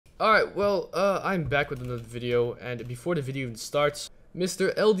Alright, well, I'm back with another video, and before the video even starts,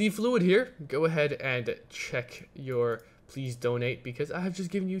 Mr. LD Fluid here, go ahead and check your please donate, because I have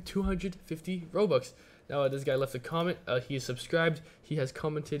just given you 250 Robux. Now, this guy left a comment, he is subscribed, he has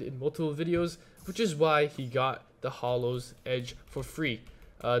commented in multiple videos, which is why he got the Hallows Edge for free.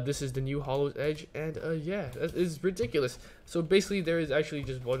 This is the new Hallows Edge, and yeah, that is ridiculous. So basically, there is actually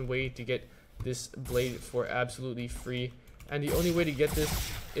just one way to get this blade for absolutely free, and the only way to get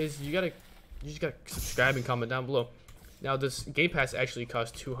this is you just gotta subscribe and comment down below. Now, this Game Pass actually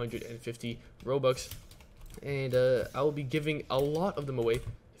costs 250 Robux, and I will be giving a lot of them away.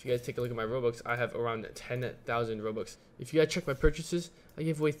 If you guys take a look at my Robux, I have around 10,000 Robux. If you guys check my purchases, I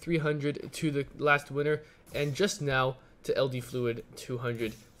gave away 300 to the last winner, and just now to LD Fluid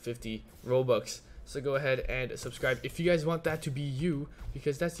 250 Robux. So go ahead and subscribe if you guys want that to be you,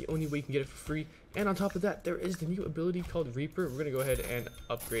 because that's the only way you can get it for free. And on top of that, there is the new ability called Reaper. We're gonna go ahead and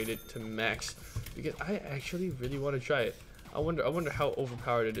upgrade it to max, because I actually really want to try it. I wonder how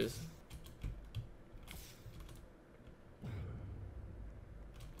overpowered it is.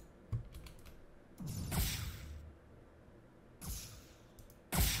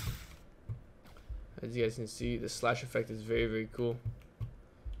 As you guys can see, the slash effect is very, very cool. I'm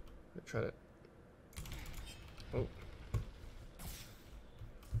gonna try that. Oh.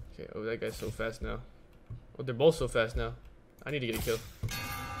 Okay, oh, that guy's so fast now. Oh, they're both so fast now. I need to get a kill.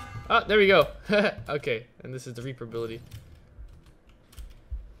 Ah, there we go. Okay, and this is the Reaper ability.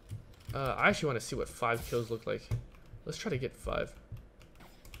 I actually want to see what 5 kills look like. Let's try to get 5.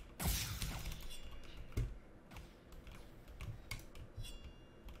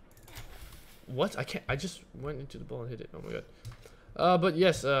 What? I can't. I just went into the ball and hit it. Oh my god. But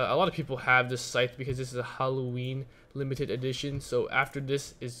yes, a lot of people have this scythe because this is a Halloween limited edition. So after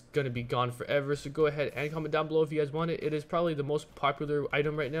this is going to be gone forever. So go ahead and comment down below if you guys want it. It is probably the most popular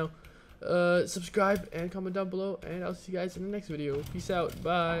item right now. Subscribe and comment down below. And I'll see you guys in the next video. Peace out.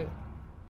 Bye.